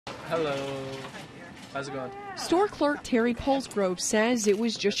Hello. How's it going? Store clerk Terry Polsgrove says it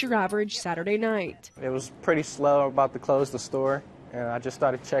was just your average Saturday night. It was pretty slow, about to close the store, and I just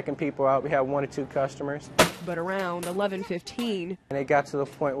started checking people out. We had 1 or 2 customers. But around 11:15, and it got to the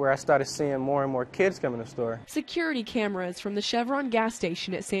point where I started seeing more and more kids come in the store. Security cameras from the Chevron gas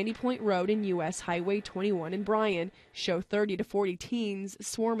station at Sandy Point Road and U.S. Highway 21 in Bryan show 30 to 40 teens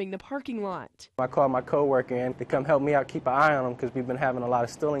swarming the parking lot. I called my coworker in to come help me out, keep an eye on them, because we've been having a lot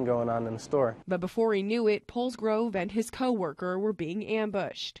of stealing going on in the store. But before he knew it, Polsgrove and his coworker were being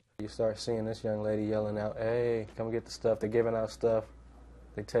ambushed. You start seeing this young lady yelling out, "Hey, come get the stuff." They're giving out stuff.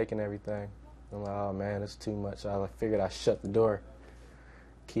 They're taking everything. I'm like, oh man, it's too much. I figured I'd shut the door,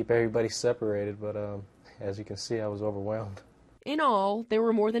 keep everybody separated, but as you can see, I was overwhelmed. In all, there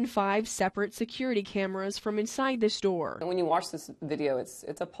were more than 5 separate security cameras from inside the store. And when you watch this video, it's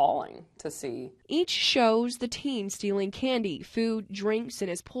appalling to see. Each shows the teens stealing candy, food, drinks, and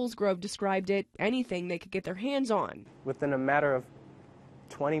as Polsgrove described it, anything they could get their hands on. Within a matter of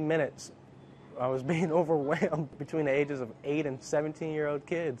 20 minutes, I was being overwhelmed between the ages of 8 and 17-year-old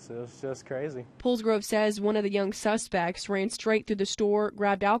kids. It was just crazy. Polsgrove says one of the young suspects ran straight through the store,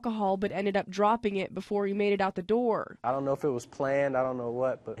 grabbed alcohol, but ended up dropping it before he made it out the door. I don't know if it was planned, I don't know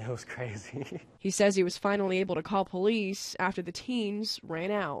what, but it was crazy. He says he was finally able to call police after the teens ran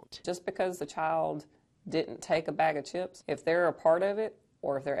out. Just because the child didn't take a bag of chips, if they're a part of it,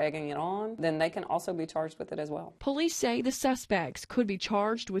 or if they're egging it on, then they can also be charged with it as well. Police say the suspects could be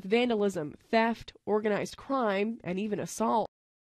charged with vandalism, theft, organized crime, and even assault.